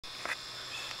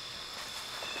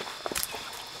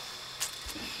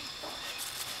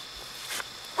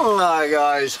Alright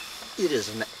guys, it is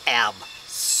an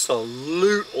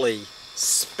absolutely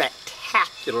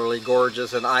spectacularly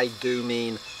gorgeous, and I do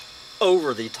mean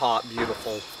over the top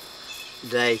beautiful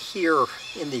day here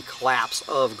in the collapse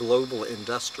of global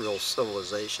industrial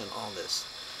civilization on this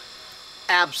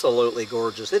absolutely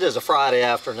gorgeous. It is a Friday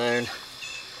afternoon,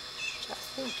 which I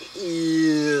think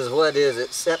is, what is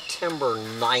it, September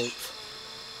 9th,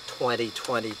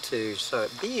 2022. So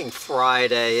it being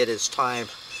Friday, it is time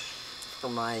for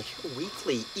my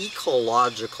weekly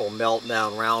Ecological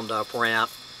Meltdown Roundup rant,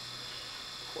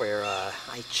 where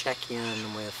I check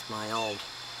in with my old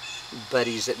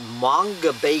buddies at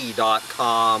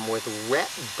Mongabay.com with Rhett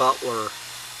Butler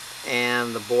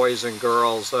and the boys and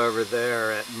girls over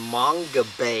there at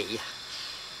Mongabay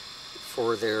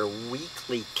for their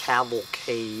weekly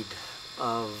cavalcade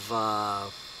of,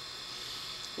 of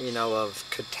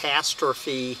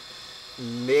catastrophe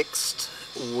mixed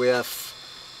with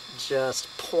just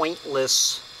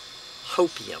pointless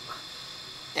hopium.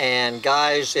 And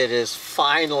guys, it has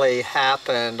finally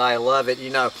happened. I love it.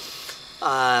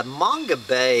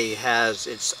 Mongabay has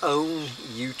its own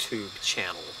YouTube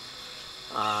channel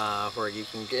where you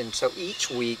can, and so each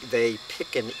week they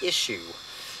pick an issue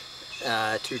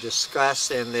to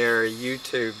discuss in their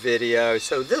YouTube video.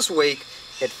 So this week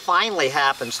it finally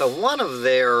happened. So one of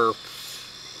their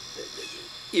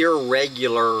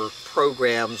irregular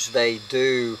programs they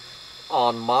do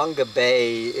on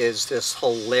Mongabay is this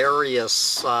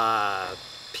hilarious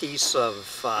piece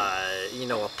of,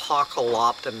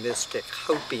 apocalyptic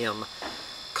hopium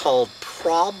called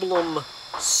Problem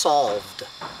Solved.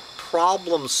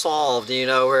 Problem Solved,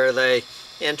 where they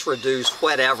introduce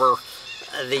whatever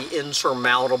the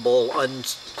insurmountable,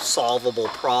 unsolvable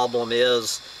problem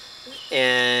is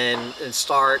and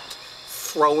start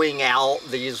throwing out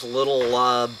these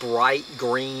little bright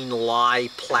green lie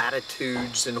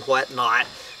platitudes and whatnot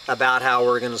about how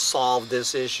we're going to solve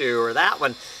this issue or that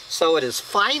one. So it has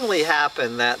finally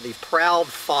happened that the proud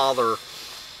father,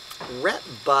 Rhett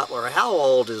Butler, how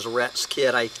old is Rhett's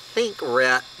kid? I think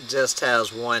Rhett just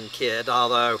has one kid,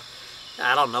 although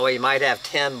I don't know, he might have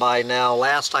 10 by now.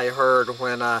 Last I heard,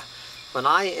 when I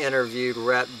interviewed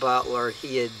Rhett Butler,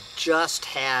 he had just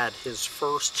had his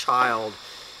first child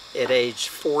at age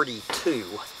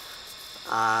 42,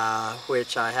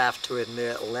 which I have to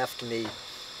admit left me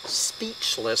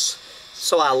speechless.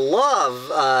 So I love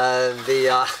I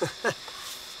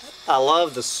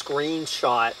love the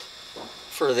screenshot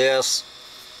for this.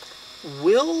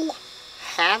 Will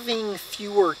having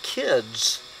fewer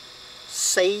kids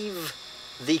save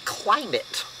the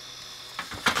climate?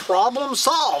 Problem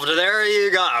solved. There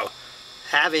you go.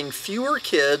 Having fewer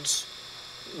kids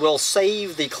will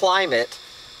save the climate.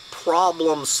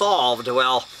 Problem solved.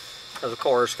 Well, of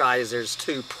course, guys, there's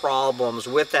two problems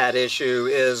with that issue.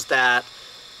 Is that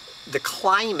the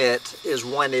climate is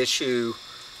one issue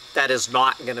that is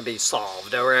not going to be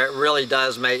solved, or it really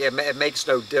does it makes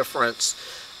no difference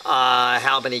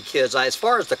how many kids. As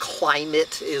far as the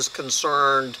climate is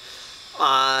concerned,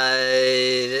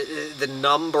 the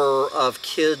number of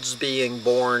kids being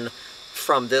born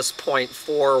from this point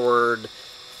forward,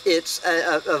 it's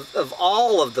of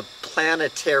all of the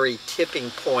planetary tipping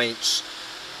points,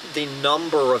 the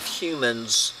number of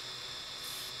humans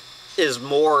is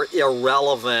more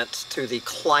irrelevant to the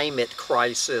climate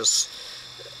crisis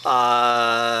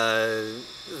than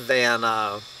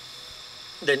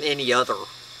any other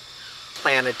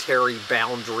planetary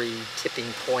boundary,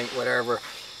 tipping point, whatever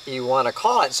you want to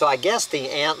call it. So I guess the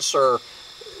answer,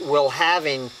 will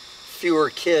having fewer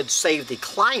kids save the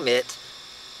climate?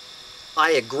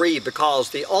 I agree, because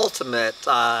the ultimate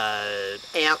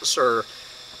answer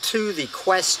to the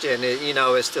question,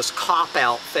 is this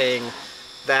cop-out thing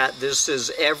that this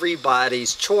is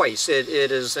everybody's choice. It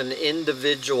is an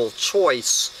individual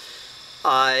choice.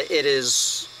 It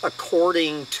is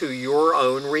according to your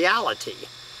own reality.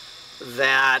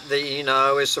 That,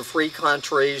 it's a free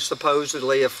country,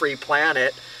 supposedly a free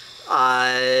planet.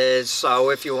 So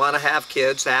if you want to have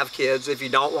kids, have kids. If you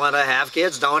don't want to have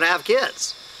kids, don't have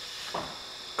kids.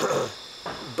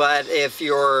 But if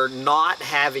you're not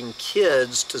having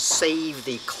kids to save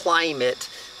the climate,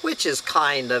 which is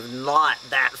kind of not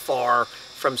that far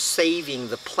from saving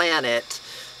the planet,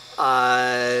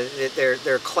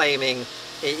 they're claiming,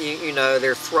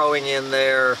 they're throwing in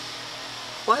there,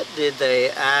 what did they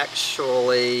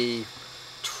actually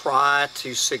try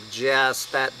to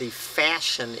suggest? That the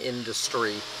fashion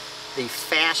industry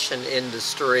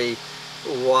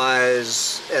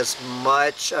was as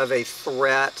much of a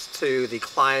threat to the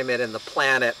climate and the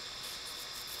planet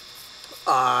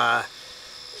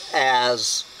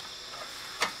as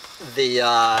the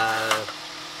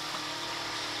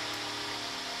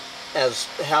as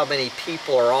how many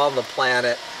people are on the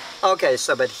planet. Okay,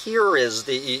 so but here is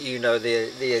the, you know,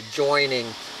 the adjoining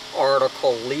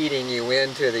article leading you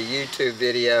into the YouTube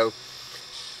video.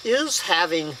 Is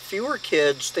having fewer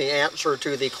kids the answer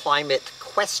to the climate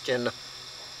question?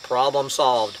 Problem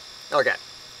solved. Okay.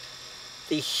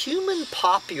 The human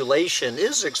population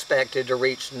is expected to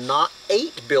reach not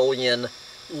 8 billion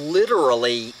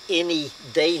literally any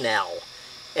day now,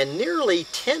 and nearly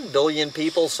 10 billion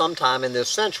people sometime in this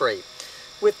century,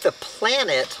 with the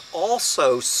planet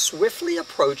also swiftly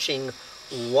approaching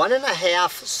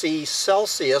 1.5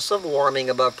 Celsius of warming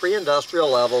above pre-industrial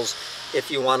levels, if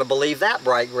you want to believe that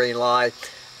bright green lie.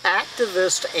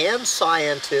 Activists and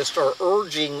scientists are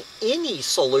urging any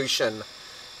solution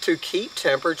to keep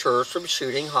temperatures from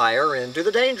shooting higher into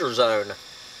the danger zone.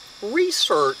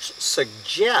 Research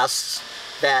suggests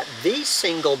that the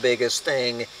single biggest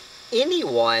thing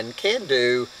anyone can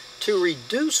do to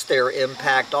reduce their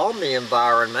impact on the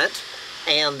environment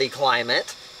and the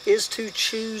climate is to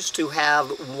choose to have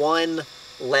one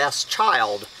less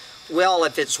child. Well,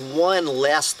 if it's one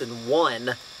less than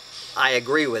one, I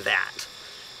agree with that.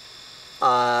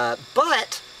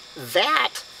 But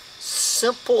that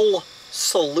simple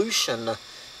solution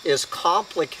is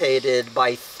complicated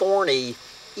by thorny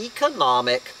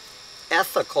economic,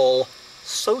 ethical,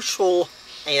 social,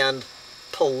 and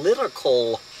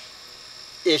political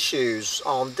issues.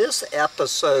 On this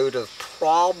episode of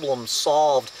Problem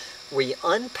Solved, we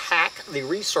unpack the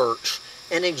research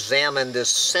and examine this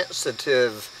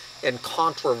sensitive and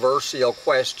controversial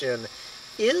question: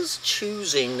 is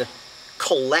choosing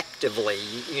collectively,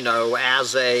 you know,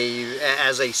 as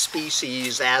a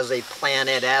species, as a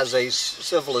planet, as a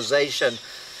civilization,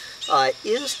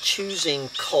 is choosing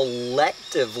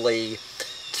collectively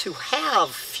to have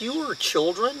fewer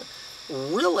children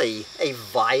really a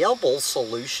viable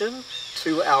solution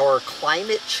to our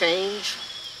climate change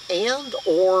and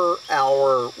or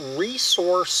our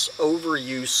resource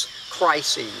overuse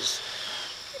crises?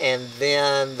 And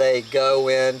then they go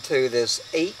into this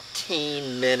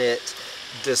 18-minute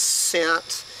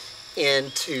descent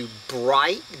into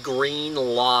bright green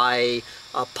lie,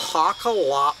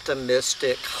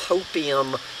 apocalyptic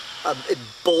hopium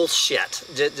bullshit,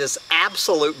 just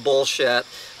absolute bullshit,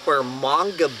 where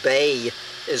Mongabay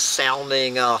is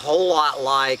sounding a whole lot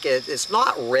like, it's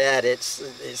not red, it's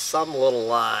some little,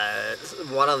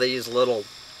 one of these little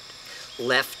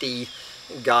lefty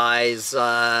guys,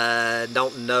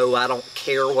 don't know, I don't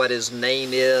care what his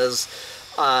name is,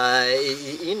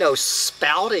 you know,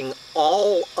 spouting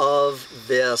all of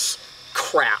this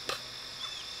crap.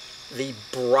 The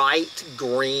bright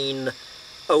green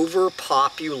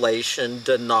overpopulation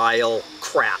denial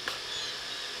crap.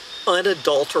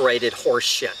 Unadulterated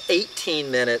horseshit. 18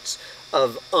 minutes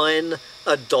of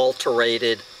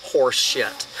unadulterated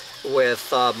horseshit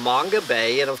with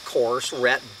Mongabay and, of course,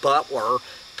 Rhett Butler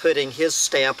putting his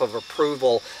stamp of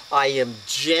approval. I am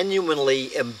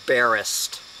genuinely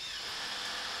embarrassed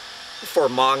for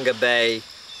Mongabay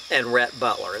and Rhett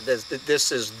Butler.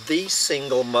 This is the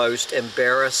single most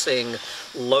embarrassing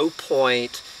low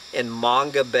point in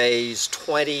Mongabay's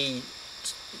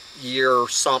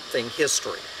 20-year-something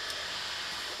history.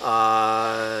 You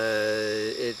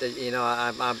know,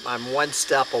 I'm one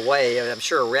step away, and I'm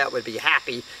sure Rhett would be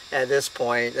happy at this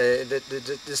point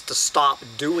just to stop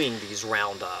doing these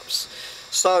roundups.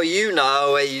 So, you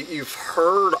know, you've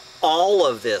heard all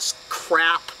of this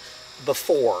crap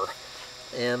before.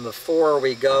 And before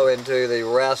we go into the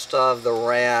rest of the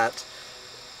rant,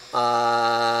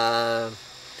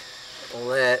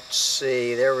 let's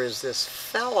see, there was this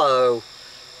fellow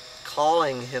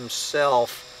calling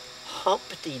himself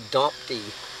Humpty Dumpty,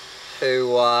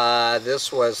 who,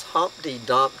 this was Humpty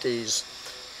Dumpty's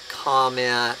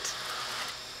comment,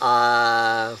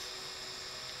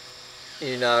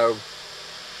 you know,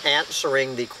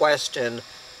 answering the question,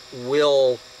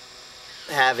 will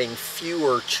having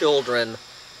fewer children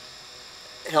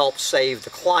help save the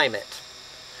climate?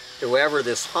 Whoever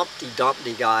this Humpty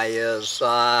Dumpty guy is,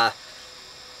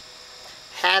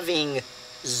 having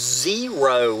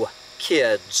 0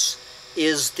 kids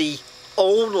is the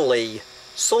only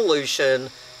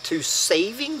solution to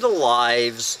saving the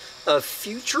lives of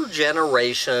future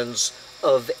generations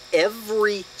of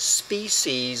every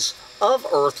species of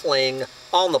earthling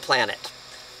on the planet,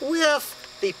 with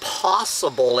the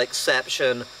possible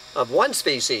exception of one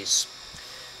species.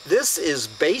 This is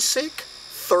basic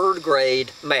 3rd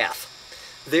grade math.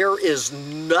 There is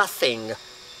nothing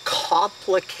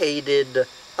complicated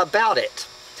about it.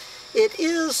 It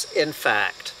is, in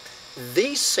fact,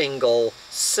 the single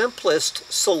simplest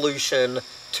solution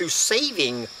to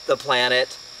saving the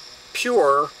planet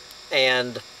pure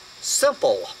and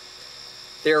simple.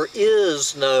 There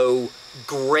is no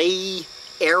gray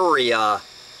area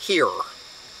here.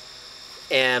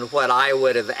 And what I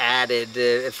would have added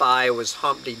if I was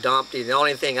Humpty Dumpty, the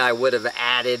only thing I would have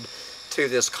added to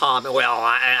this comment, well,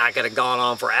 I could have gone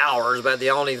on for hours, but the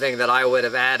only thing that I would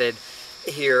have added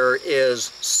here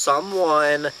is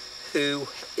someone who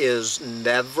is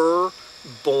never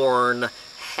born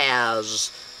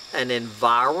has an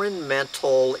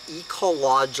environmental,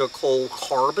 ecological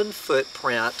carbon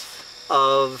footprint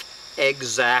of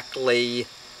exactly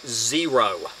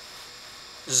 0.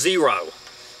 0.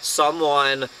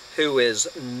 Someone who is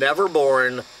never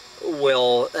born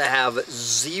will have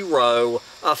 0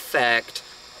 effect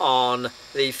on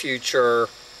the future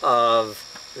of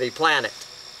the planet.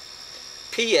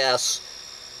 P.S.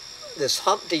 This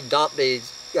Humpty Dumpty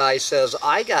guy says,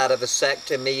 I got a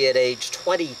vasectomy at age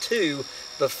 22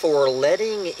 before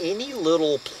letting any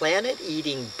little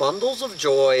planet-eating bundles of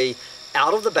joy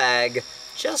out of the bag,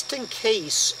 just in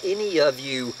case any of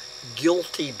you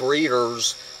guilty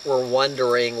breeders were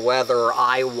wondering whether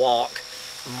I walk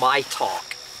my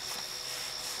talk.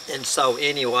 And so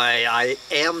anyway, I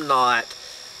am not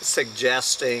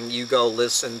suggesting you go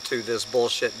listen to this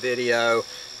bullshit video.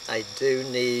 I do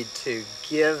need to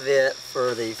give it,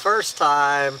 for the first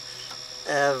time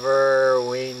ever,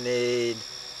 we need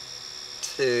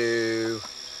to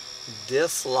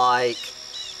dislike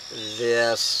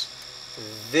this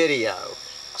video.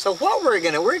 So what we're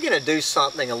gonna do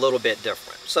something a little bit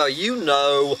different. So you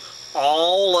know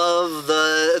all of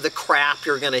the crap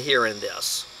you're gonna hear in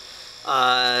this.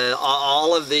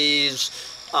 All of these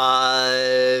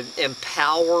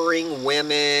empowering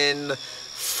women,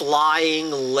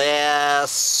 flying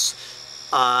less,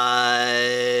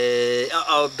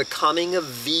 becoming a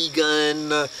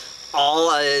vegan,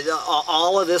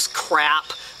 all of this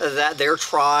crap that they're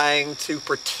trying to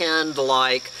pretend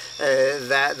like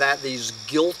that these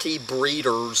guilty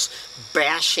breeders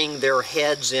bashing their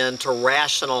heads in to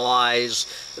rationalize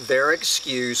their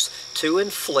excuse to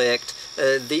inflict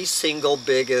the single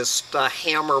biggest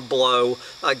hammer blow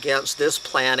against this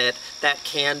planet that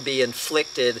can be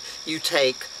inflicted. You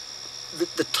take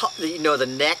the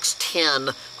next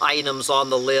 10 items on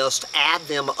the list, add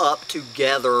them up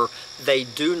together, they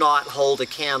do not hold a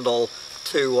candle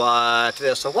to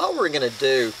this. So what we're going to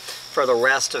do for the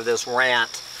rest of this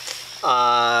rant,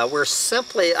 we're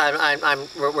simply,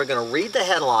 we're going to read the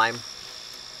headline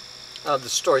of the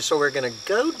story. So we're going to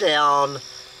go down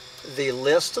the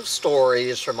list of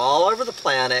stories from all over the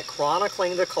planet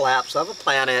chronicling the collapse of a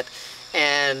planet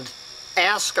and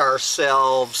ask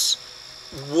ourselves,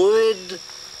 would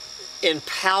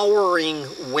empowering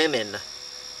women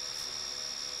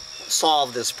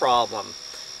solve this problem?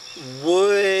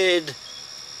 Would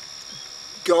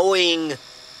going,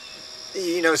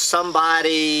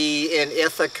 somebody in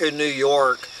Ithaca, New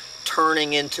York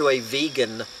turning into a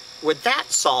vegan, would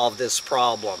that solve this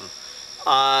problem?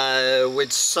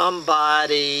 Would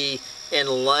somebody in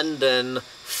London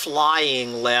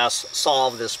flying less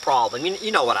solve this problem?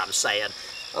 You know what I'm saying.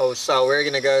 Oh, so we're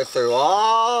going to go through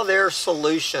all their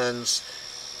solutions,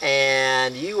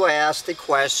 and you ask the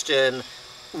question,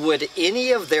 would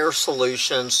any of their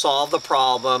solutions solve the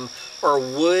problem, or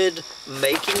would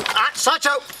making...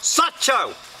 Sancho!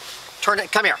 Turn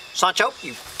it, come here. Sancho,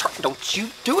 don't you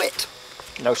do it.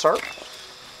 No, sir.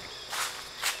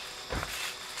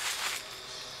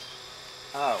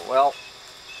 Oh, well,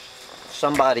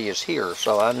 somebody is here,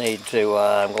 so I need to,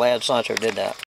 I'm glad Sancho did that.